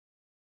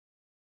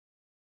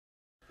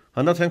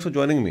Hanna, thanks for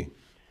joining me.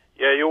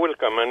 Yeah, you're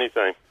welcome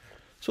anytime.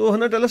 So,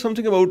 Hanna, tell us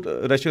something about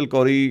Rachel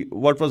Corrie.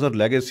 What was her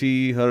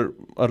legacy, her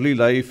early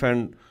life,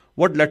 and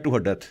what led to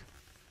her death?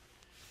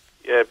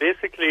 Yeah,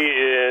 basically,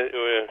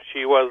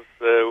 she was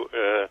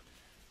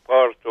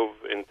part of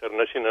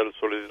international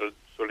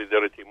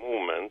solidarity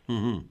movement,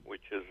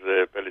 which is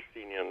a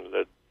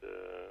Palestinian-led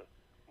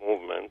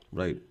movement.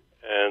 Right.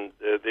 And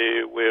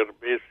they were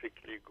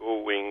basically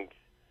going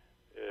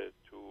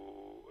to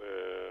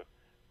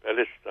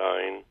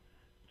Palestine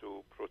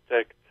to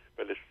protect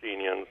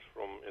Palestinians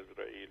from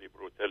Israeli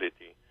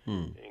brutality,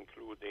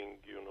 including,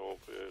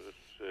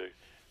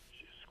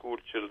 school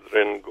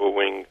children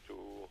going to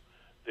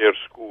their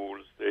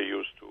schools. They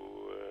used to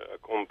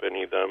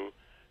accompany them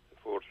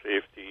for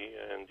safety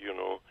and,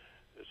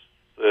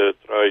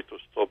 try to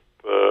stop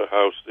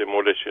house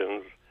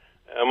demolitions.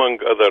 Among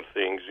other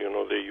things,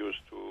 they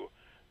used to,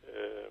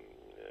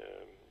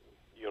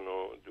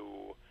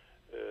 do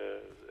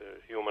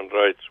human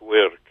rights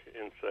work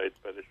inside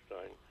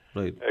Palestine.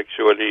 Right.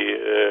 Actually,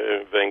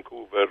 in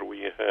Vancouver,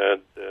 we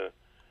had a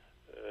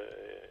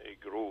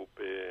group,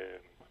 a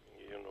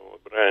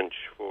branch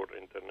for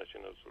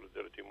International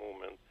Solidarity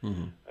Movement,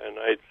 and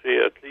I'd say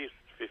at least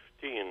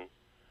 15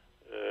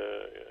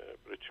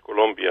 British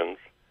Columbians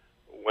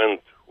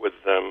went with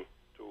them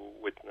to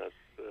witness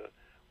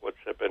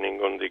what's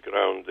happening on the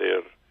ground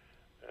there.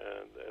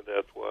 And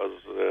that was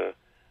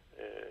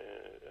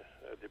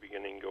at the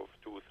beginning of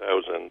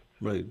 2000.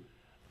 Right.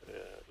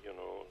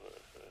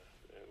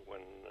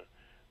 When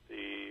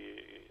the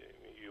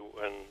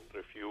UN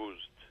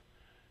refused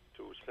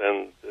to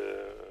send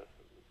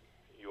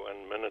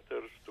UN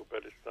ministers to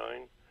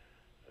Palestine.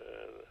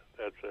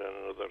 That's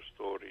another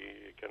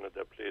story.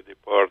 Canada played a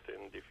part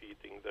in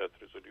defeating that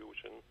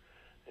resolution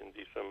in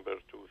December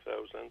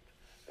 2000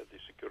 at the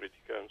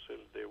Security Council.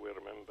 They were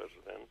members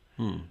then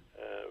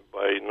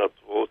by not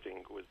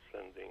voting with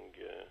sending,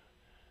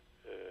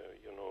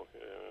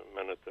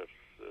 ministers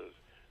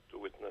to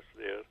witness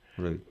there.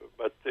 Right.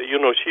 But,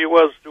 she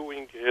was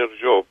doing her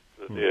job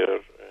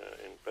there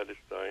in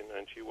Palestine,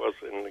 and she was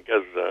in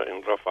Gaza,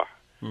 in Rafah,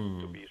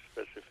 to be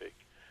specific.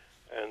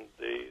 And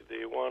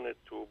they wanted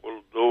to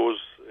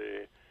bulldoze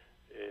a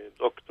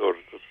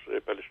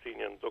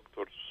Palestinian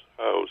doctor's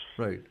house.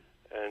 Right.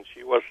 And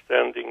she was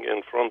standing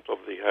in front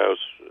of the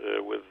house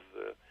with,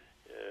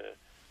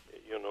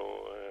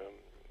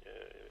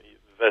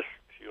 vest,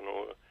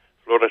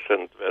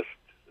 fluorescent vest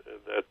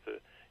that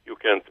you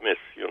can't miss,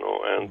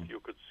 and you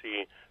could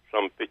see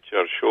some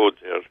picture showed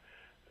her,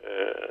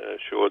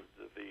 showed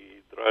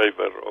the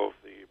driver of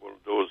the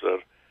bulldozer,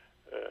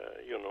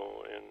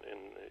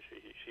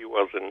 she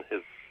was in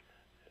his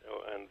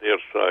and their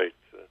side,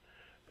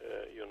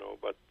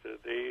 but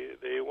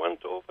they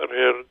went over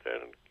her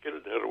and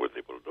killed her with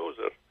the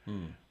bulldozer.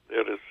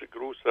 There is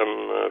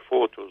gruesome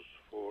photos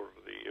for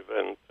the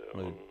event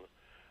on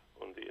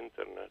the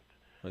internet.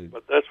 Right.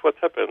 But that's what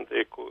happened.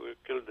 They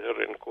killed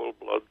her in cold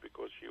blood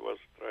because she was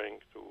trying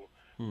to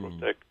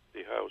protect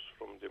the house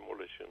from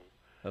demolition.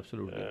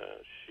 Absolutely.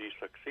 She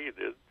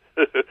succeeded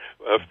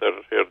after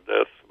her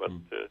death, but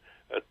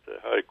at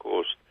high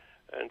cost.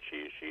 And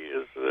she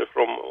is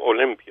from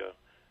Olympia,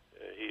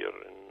 here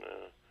in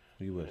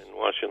US.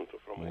 Washington,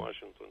 from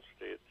Washington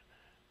State,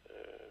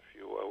 a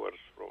few hours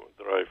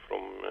drive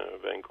from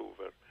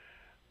Vancouver.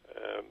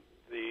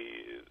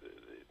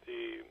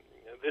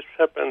 This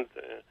happened,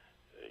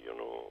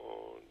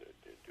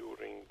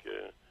 during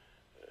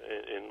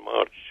in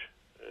March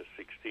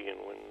 16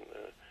 when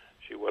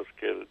she was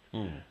killed,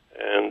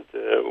 and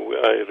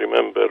I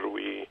remember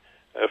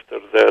after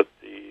that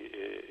the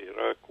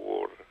Iraq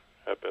War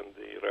happened,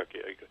 the Iraqi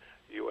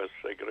U.S.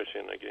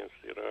 aggression against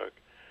Iraq,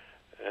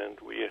 and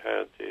we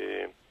had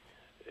a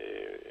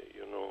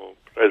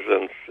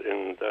presence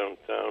in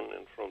downtown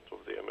in front of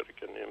the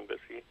American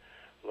embassy,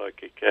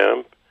 like a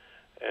camp,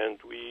 and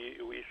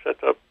we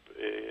set up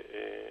a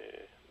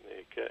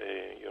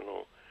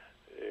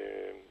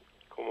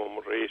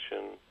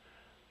commemoration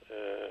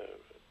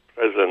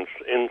presence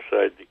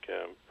inside the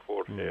camp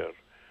for her,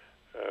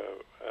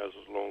 as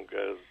long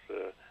as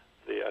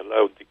they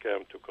allowed the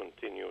camp to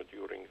continue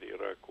during the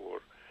Iraq War.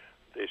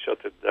 They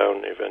shut it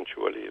down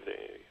eventually.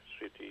 The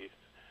city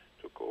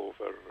took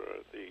over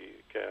the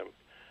camp,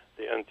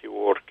 the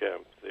anti-war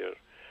camp there.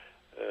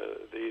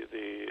 The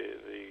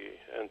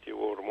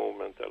anti-war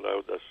movement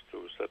allowed us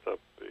to set up,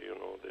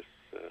 this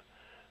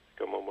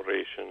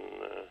commemoration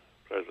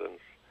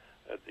presence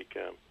at the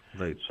camp.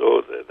 Right.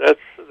 So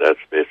that's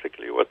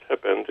basically what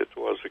happened. It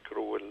was a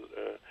cruel,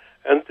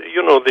 and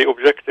the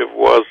objective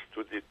was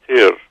to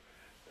deter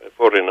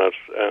foreigners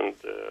and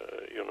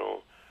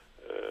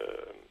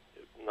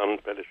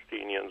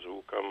non-Palestinians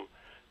who come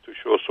to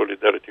show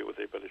solidarity with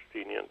the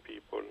Palestinian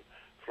people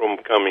from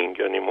coming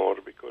anymore,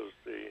 because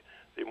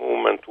the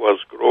movement was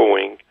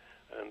growing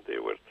and they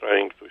were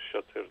trying to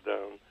shut her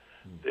down.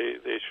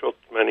 They shot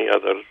many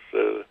others.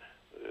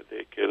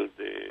 They killed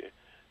the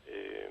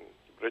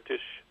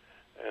British,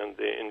 and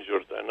they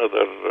injured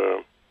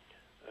another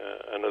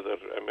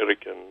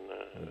American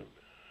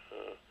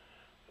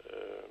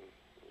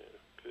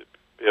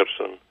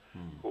person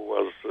who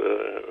was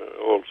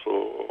also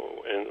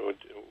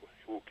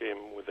who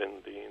came within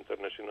the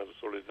international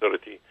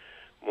solidarity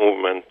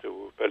movement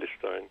to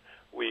Palestine.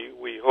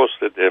 We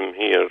hosted him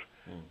here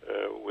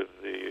with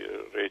the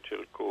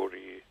Rachel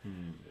Corrie,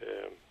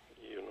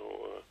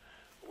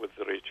 with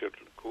Rachel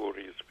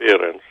Corrie's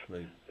parents.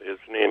 Right. His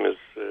name is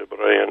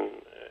Brian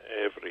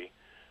Avery,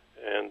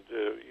 and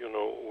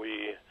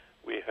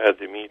we had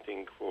a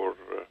meeting for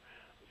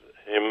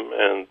him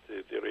and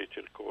the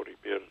Rachel Corrie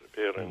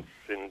parents,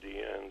 Cindy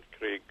and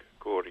Craig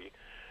Corrie,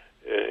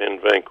 in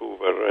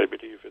Vancouver. I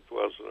believe it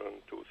was in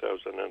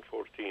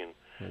 2014.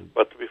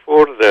 But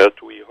before that,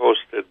 we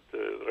hosted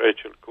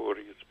Rachel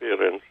Corrie's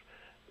parents,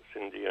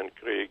 Cindy and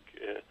Craig,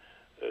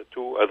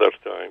 2 other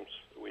times.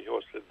 We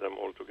hosted them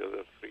all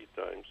together 3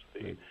 times.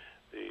 The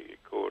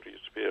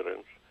Corrie's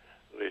parents,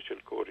 Rachel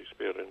Corrie's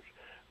parents.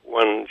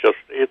 One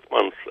just 8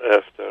 months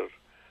after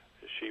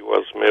she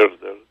was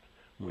murdered,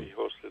 we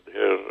hosted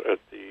them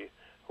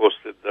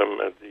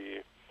at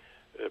the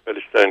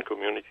Palestine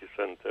Community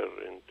Center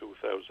in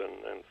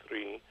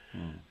 2003,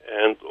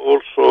 and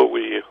also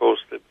we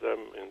hosted them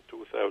in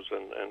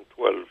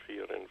 2012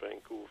 here in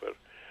Vancouver,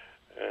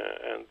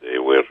 and they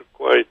were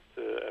quite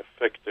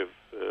effective,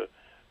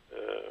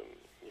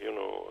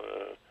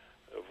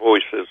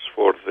 voices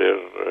for their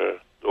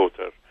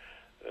daughter.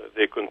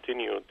 They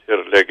continued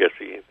her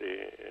legacy,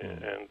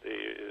 and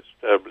they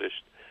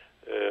established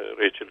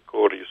Rachel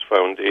Corrie's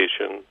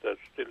foundation that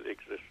still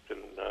exists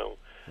till now,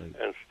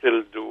 and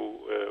still do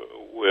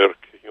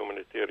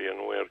humanitarian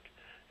work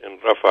in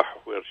Rafah,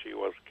 where she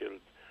was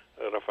killed.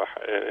 Rafah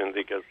in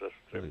the Gaza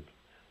Strip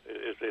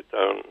is a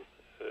town.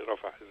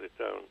 Rafah is a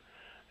town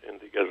in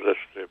the Gaza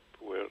Strip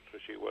where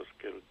she was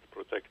killed,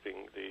 protecting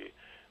the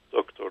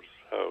doctor's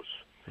house.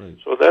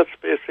 So that's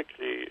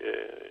basically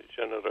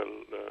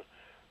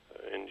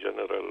in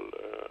general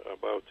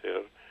about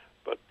her.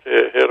 But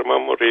her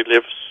memory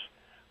lives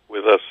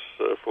with us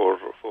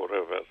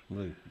forever.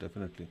 Right,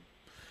 definitely.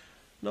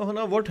 Now,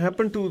 Hanna, what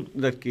happened to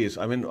that case?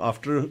 I mean,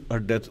 after her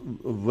death,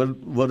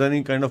 was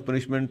any kind of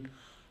punishment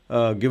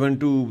given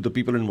to the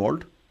people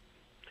involved?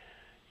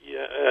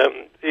 Yeah,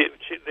 they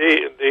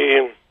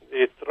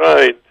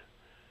tried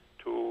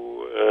to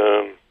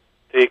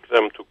take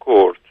them to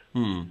court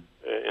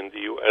in the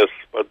U.S.,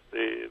 but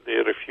they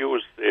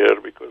refused there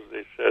because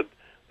they said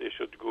they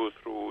should go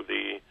through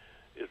the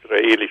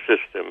Israeli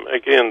system.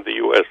 Again, the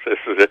U.S.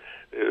 is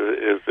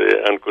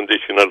an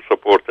unconditional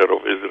supporter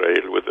of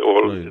Israel with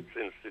all its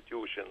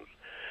institutions.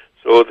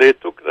 So they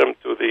took them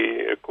to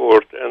the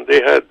court, and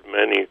they had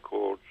many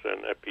courts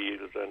and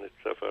appeals and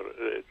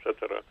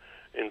etc.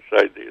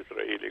 inside the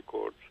Israeli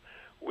courts.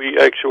 We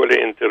actually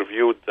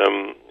interviewed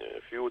them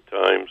a few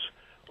times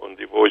on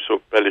the Voice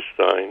of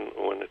Palestine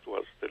when it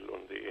was still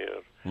on the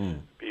air.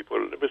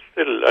 People, but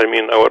still, I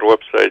mean, our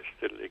website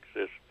still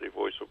exists, the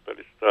Voice of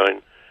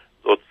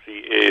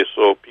Palestine.ca,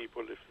 so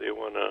people, if they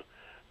want to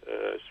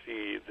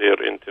see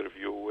their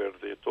interview where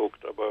they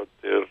talked about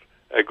their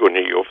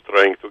agony of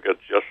trying to get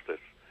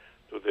justice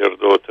to their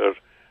daughter,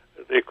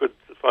 they could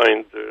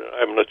find,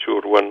 I'm not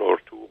sure, 1 or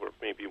 2, but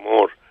maybe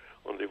more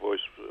on the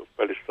Voice of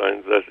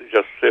Palestine.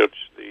 Just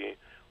search the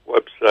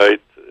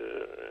website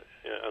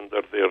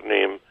under their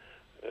name,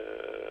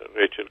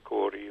 Rachel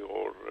Corrie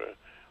or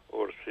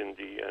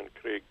Cindy and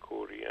Craig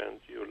Corrie, and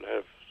you'll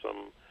have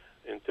some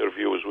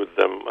interviews with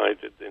them. I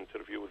did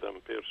interview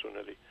them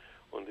personally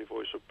on the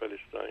Voice of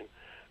Palestine.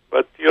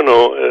 But,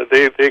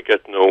 they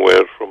get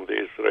nowhere from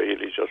the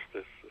Israeli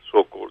justice,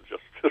 so-called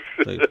justice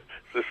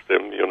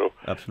system,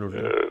 Absolutely.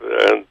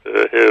 And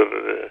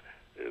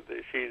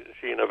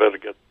she never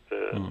get,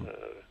 her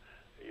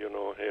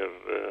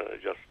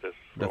justice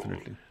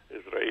from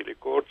Israeli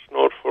courts,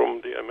 nor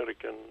from the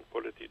American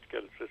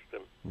political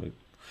system. Right.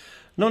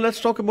 Now let's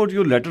talk about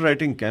your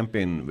letter-writing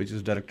campaign, which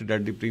is directed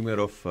at the Premier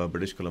of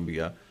British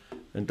Columbia,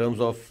 in terms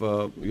of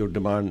your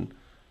demand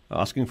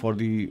asking for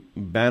the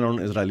ban on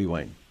Israeli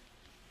wine.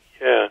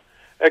 Yeah,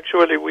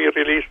 actually we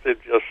released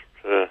it just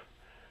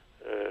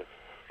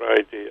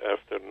Friday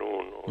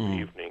afternoon or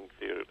evening,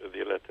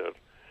 the letter,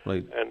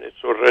 and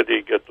it's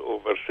already got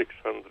over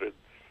 600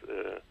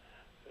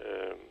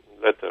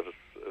 letters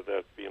that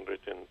have been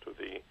written to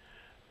the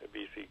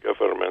BC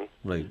government.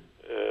 Right.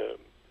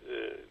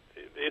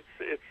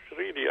 It's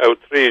really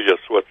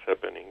outrageous what's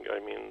happening. I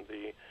mean,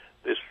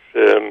 this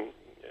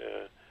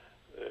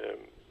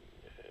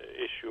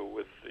issue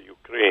with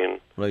Ukraine,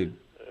 the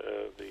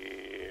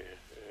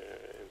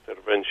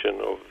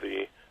intervention of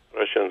the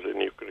Russians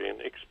in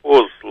Ukraine,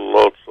 exposed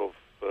lots of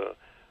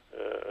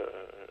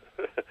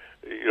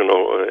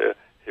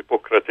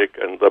hypocritic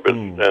and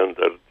double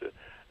standard,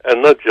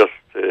 and not just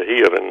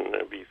here in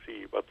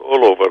BC, but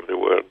all over the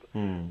world.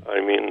 I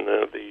mean,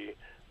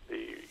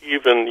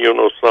 even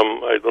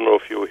some, I don't know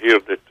if you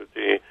heard it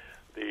today,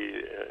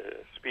 the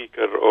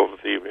Speaker of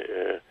the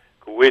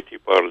Kuwaiti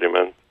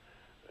Parliament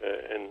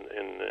in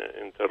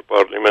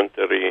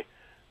interparliamentary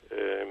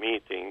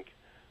meeting,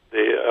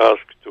 they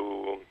asked to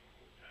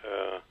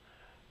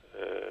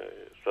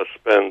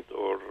suspend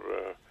or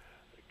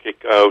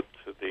kick out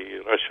the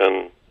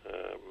Russian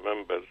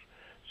members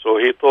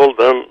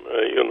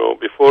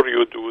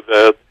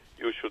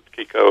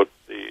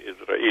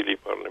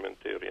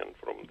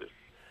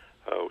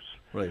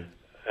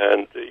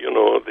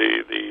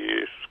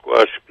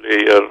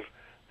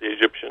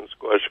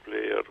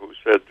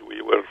said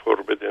we were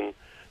forbidden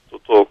to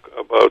talk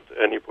about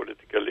any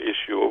political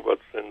issue, but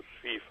since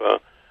FIFA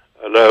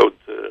allowed,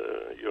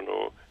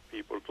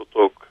 people to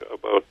talk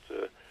about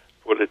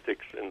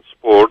politics in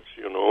sports,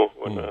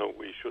 when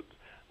we should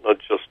not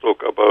just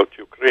talk about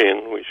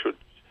Ukraine, we should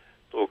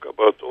talk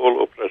about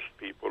all oppressed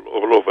people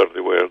all over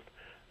the world,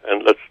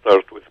 and let's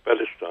start with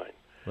Palestine.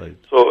 Right.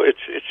 So it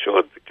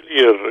showed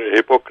clear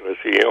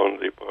hypocrisy on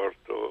the part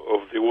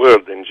of the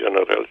world in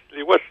general,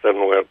 the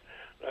Western world.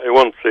 I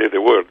won't say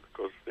the world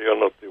because they are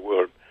not the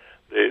world.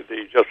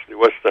 They just the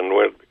Western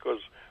world,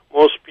 because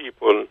most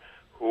people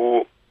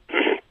who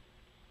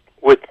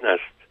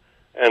witnessed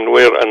and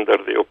were under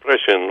the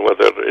oppression,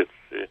 whether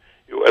it's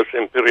U.S.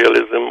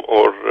 imperialism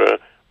or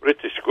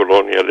British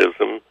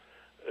colonialism,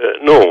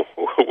 know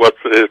what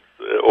it's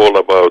all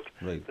about.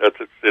 Right. That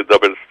it's a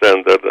double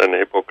standard and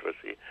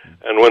hypocrisy.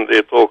 And when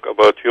they talk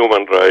about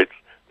human rights,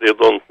 they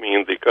don't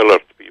mean the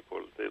colored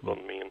people. They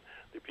don't mean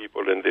the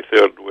people in the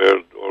third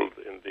world or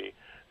in the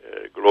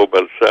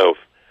global south.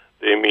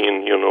 They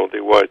mean,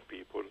 the white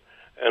people.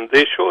 And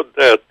they showed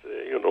that,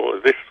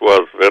 this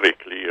was very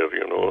clear,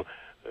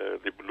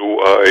 the blue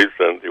eyes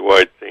and the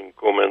white thing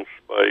comments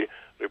by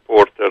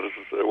reporters,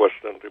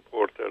 Western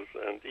reporters,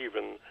 and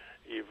even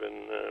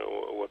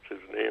what's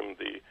his name,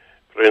 the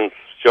Prince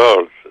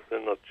Charles,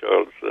 not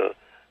Charles,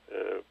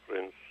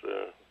 Prince,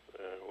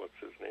 what's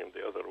his name,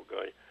 the other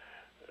guy,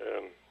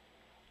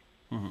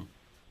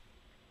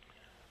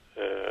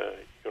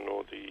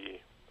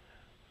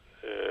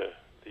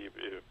 the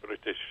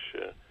British,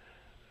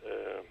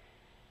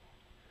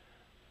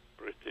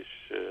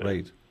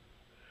 right.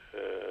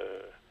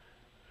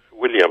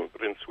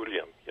 Prince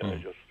William, I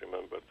just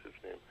remembered his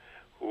name,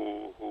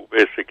 who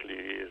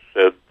basically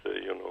said,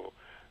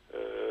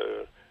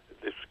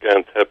 this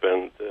can't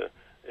happen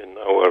in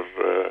our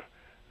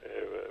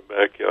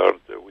backyard.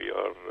 We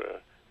are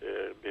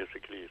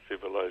basically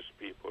civilized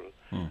people,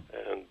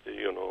 and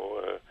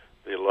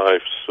the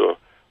lives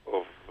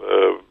of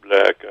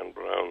black and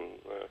brown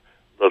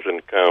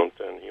doesn't count.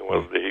 And he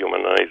was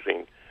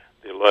dehumanizing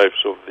the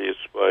lives of these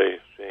by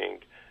saying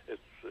it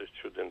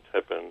shouldn't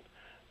happen.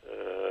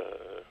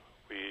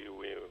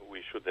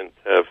 We shouldn't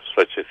have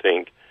such a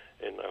thing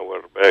in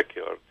our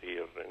backyard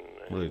here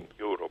in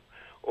Europe.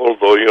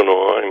 Although,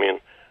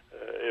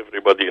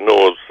 everybody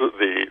knows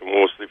the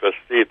most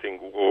devastating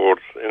wars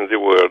in the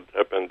world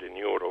happened in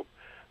Europe,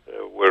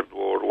 World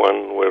War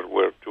I, World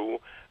War II,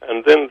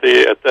 and then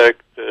they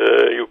attacked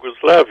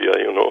Yugoslavia,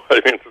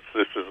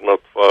 this is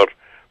not far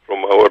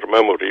from our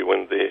memory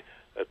when they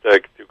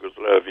attacked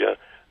Yugoslavia,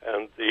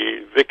 and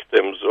the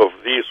victims of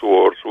these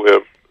wars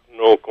were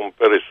no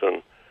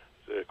comparison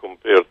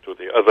compared to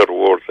the other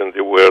wars in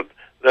the world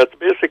that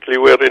basically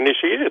were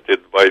initiated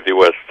by the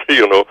West,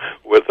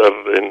 whether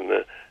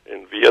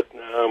in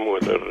Vietnam,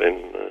 whether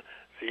in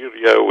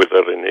Syria,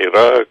 whether in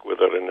Iraq,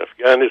 whether in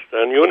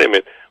Afghanistan, you name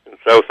it, in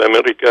South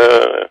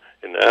America,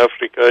 in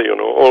Africa,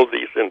 all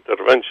these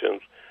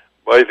interventions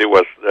by the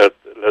West that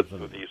led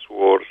to these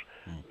wars.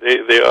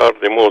 They are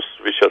the most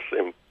vicious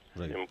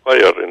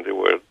empire in the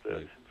world.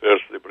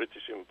 First, the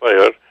British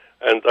Empire,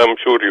 and I'm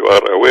sure you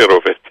are aware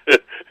of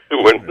it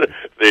when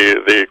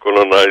they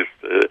colonized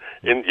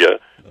India.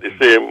 The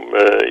same,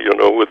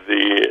 with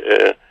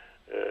the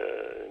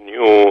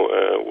new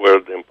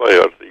world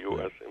empire, the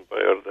U.S.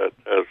 empire that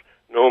has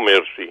no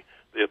mercy.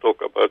 They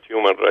talk about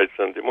human rights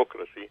and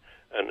democracy,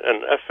 and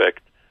in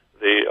effect,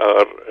 they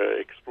are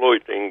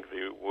exploiting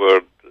the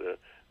world,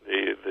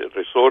 the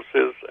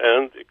resources,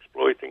 and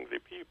exploiting the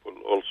people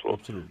also.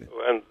 Absolutely.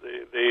 And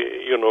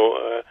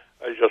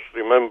I just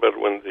remember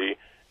when the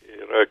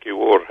Iraqi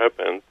war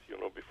happened,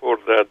 before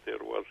that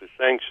there was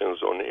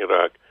sanctions on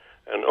Iraq,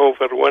 and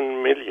over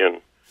 1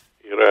 million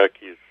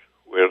Iraqis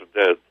were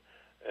dead.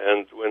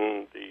 And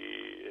when the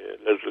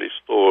Leslie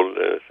Stoll,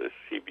 a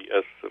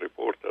CBS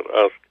reporter,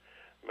 asked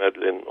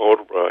Madeleine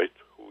Albright,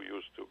 who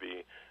used to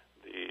be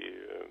the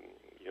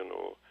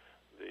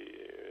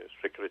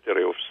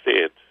Secretary of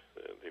State,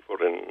 the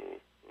foreign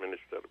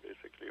minister,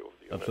 basically, of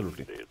the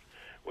United States,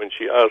 when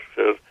she asked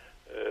her,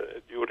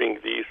 during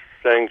these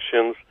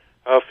sanctions,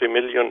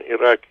 500,000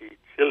 Iraqi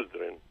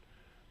children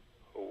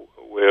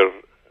were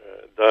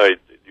died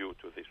due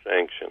to the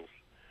sanctions.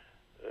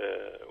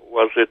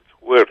 Was it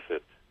worth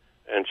it?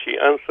 And she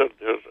answered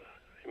her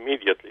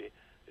immediately,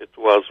 it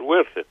was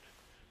worth it.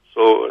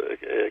 So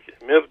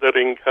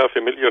murdering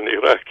 500,000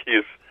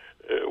 Iraqis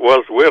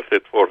was worth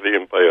it for the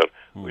empire.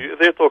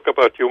 They talk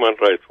about human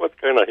rights. What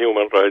kind of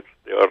human rights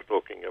they are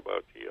talking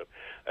about here?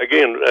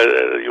 Again,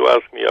 you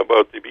asked me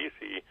about the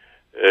BC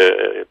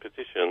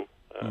petition.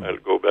 I'll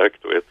go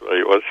back to it.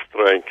 I was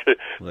trying to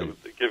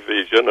give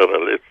a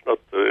general. It's not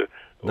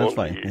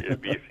only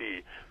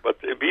BC.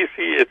 But BC,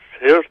 it's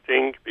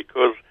hurting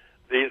because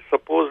they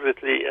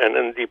supposedly an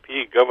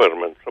NDP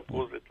government,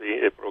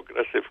 supposedly a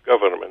progressive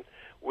government,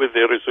 with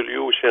a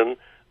resolution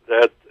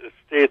that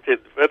stated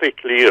very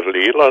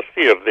clearly, last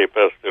year they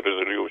passed a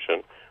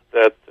resolution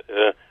that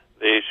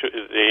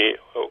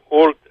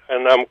all,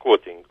 and I'm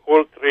quoting,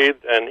 all trade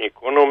and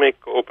economic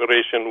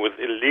cooperation with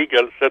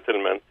illegal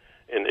settlement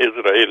in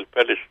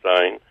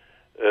Israel-Palestine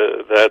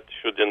that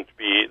shouldn't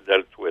be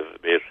dealt with,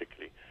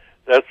 basically.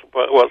 That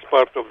was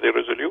part of the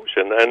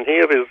resolution. And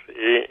here is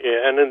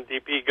an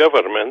NDP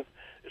government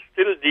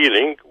still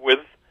dealing with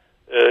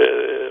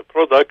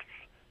products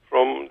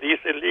from these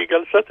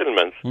illegal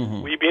settlements.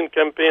 Mm-hmm. We've been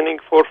campaigning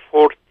for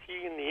 14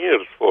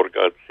 years, for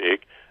God's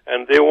sake,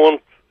 and they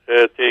won't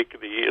take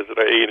the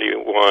Israeli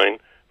wine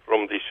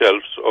from the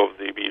shelves of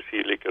the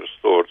BC liquor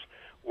stores.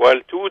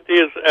 While 2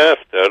 days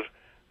after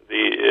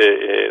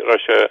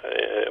Russia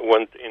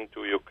went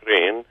into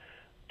Ukraine,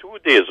 2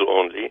 days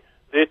only,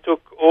 they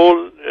took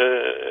all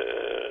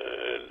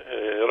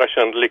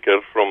Russian liquor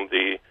from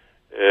the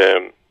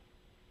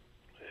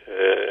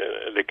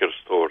liquor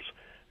stores.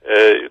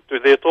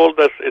 They told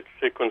us it's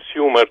a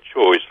consumer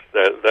choice.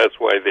 That's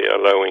why they're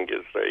allowing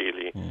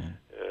Israeli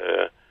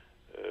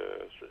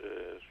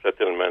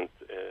settlement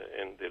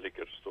in the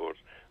liquor stores.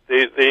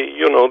 They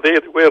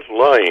were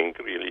lying,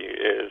 really,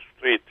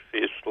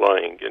 straight-faced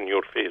lying in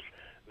your face.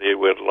 They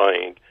were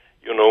lying.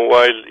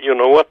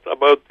 What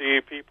about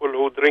the people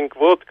who drink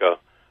vodka?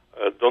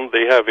 Don't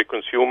they have a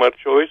consumer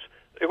choice?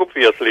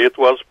 Obviously, it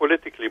was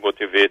politically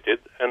motivated,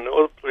 and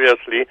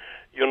obviously,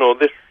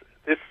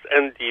 this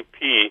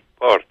NDP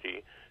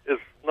party is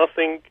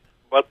nothing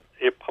but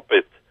a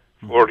puppet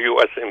for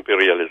U.S.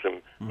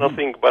 imperialism,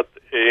 nothing but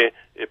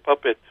a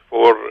puppet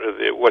for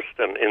the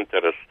Western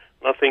interests,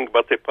 nothing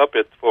but a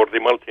puppet for the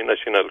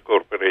multinational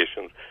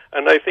corporations.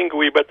 And I think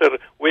we better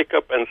wake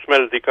up and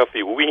smell the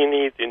coffee. We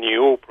need a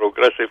new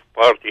progressive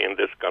party in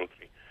this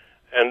country.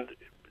 And,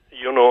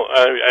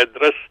 I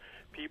address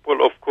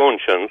people of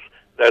conscience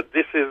that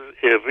this is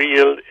a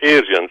real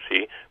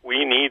urgency.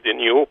 We need a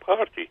new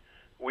party.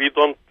 We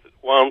don't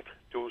want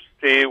to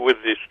stay with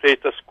the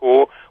status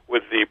quo,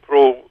 with the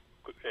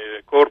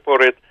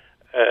pro-corporate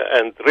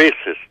and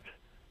racist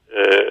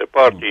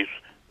parties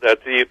that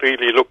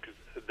really look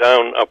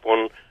down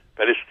upon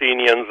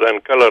Palestinians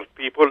and colored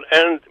people,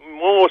 and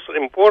most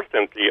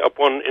importantly,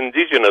 upon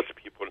indigenous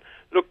people.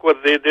 Look what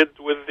they did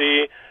with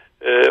the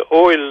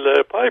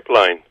oil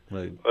pipeline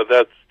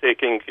that's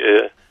taking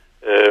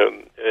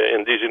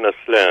indigenous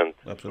land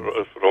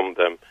from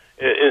them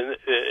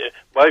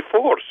by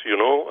force,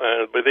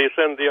 but they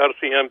send the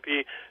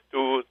RCMP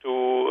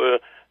to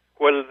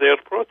quell their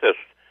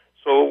protest.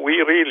 So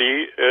we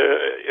really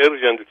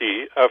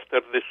urgently,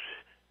 after this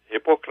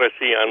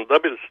hypocrisy and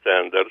double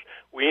standards,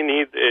 we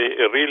need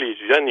a really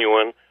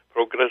genuine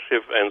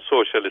progressive and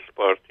socialist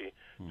party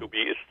to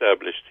be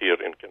established here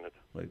in Canada.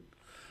 Right.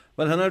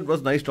 Well, Hanna, it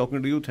was nice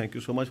talking to you. Thank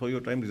you so much for your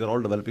time. These are all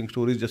developing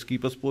stories. Just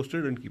keep us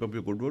posted and keep up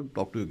your good work.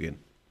 Talk to you again.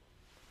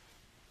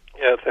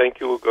 Yeah, thank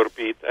you,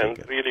 Gurpreet. And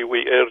really,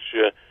 we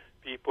urge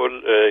people,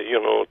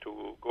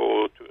 to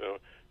go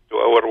to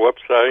our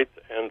website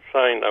and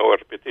sign our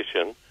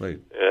petition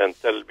and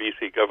tell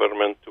BC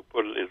government to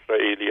pull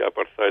Israeli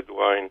apartheid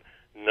wine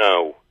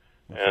now.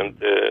 And,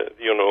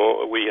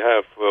 we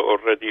have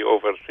already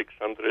over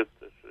 600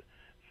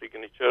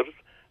 signatures,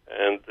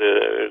 and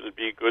it'll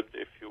be good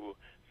if you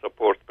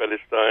support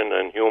Palestine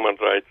and human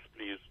rights.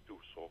 Please do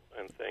so.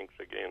 And thanks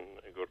again,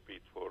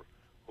 Gurpreet, for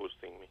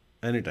hosting me.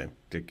 Anytime.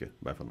 Take care.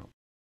 Bye for now.